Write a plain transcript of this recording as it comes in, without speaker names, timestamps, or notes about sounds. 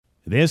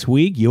This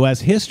week, U.S.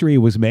 history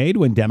was made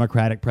when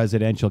Democratic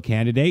presidential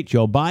candidate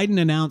Joe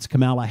Biden announced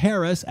Kamala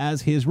Harris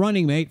as his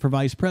running mate for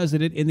vice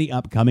president in the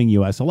upcoming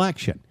U.S.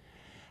 election.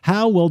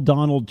 How will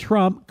Donald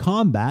Trump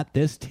combat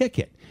this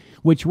ticket,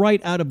 which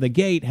right out of the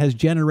gate has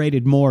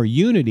generated more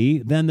unity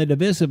than the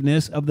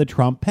divisiveness of the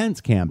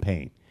Trump-Pence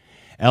campaign?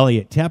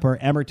 Elliot Tepper,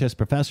 Emeritus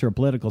Professor of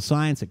Political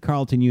Science at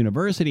Carleton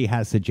University,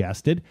 has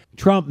suggested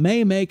Trump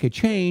may make a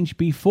change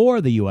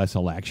before the U.S.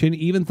 election,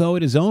 even though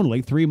it is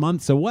only 3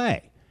 months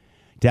away.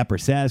 Tepper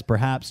says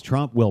perhaps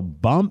Trump will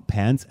bump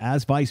Pence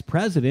as vice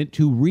president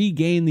to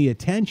regain the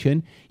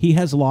attention he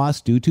has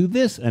lost due to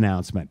this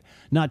announcement,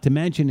 not to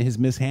mention his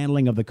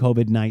mishandling of the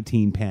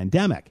COVID-19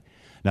 pandemic.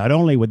 Not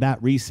only would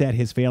that reset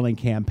his failing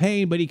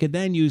campaign, but he could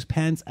then use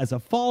Pence as a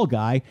fall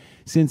guy,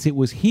 since it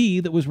was he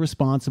that was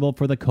responsible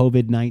for the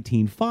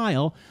COVID-19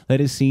 file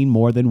that has seen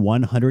more than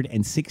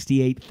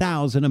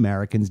 168,000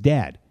 Americans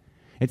dead.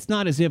 It's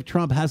not as if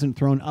Trump hasn't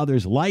thrown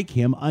others like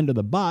him under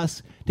the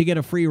bus to get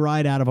a free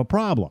ride out of a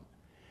problem.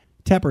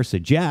 Tepper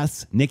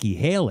suggests Nikki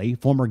Haley,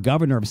 former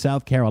governor of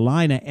South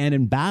Carolina and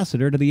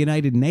ambassador to the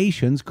United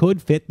Nations,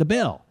 could fit the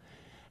bill.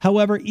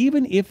 However,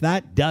 even if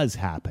that does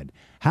happen,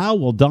 how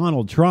will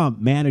Donald Trump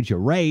manage a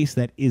race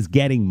that is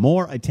getting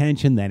more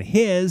attention than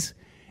his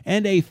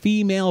and a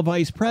female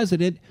vice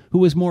president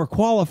who is more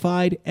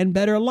qualified and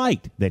better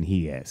liked than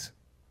he is?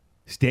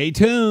 Stay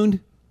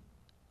tuned.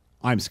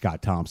 I'm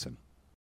Scott Thompson.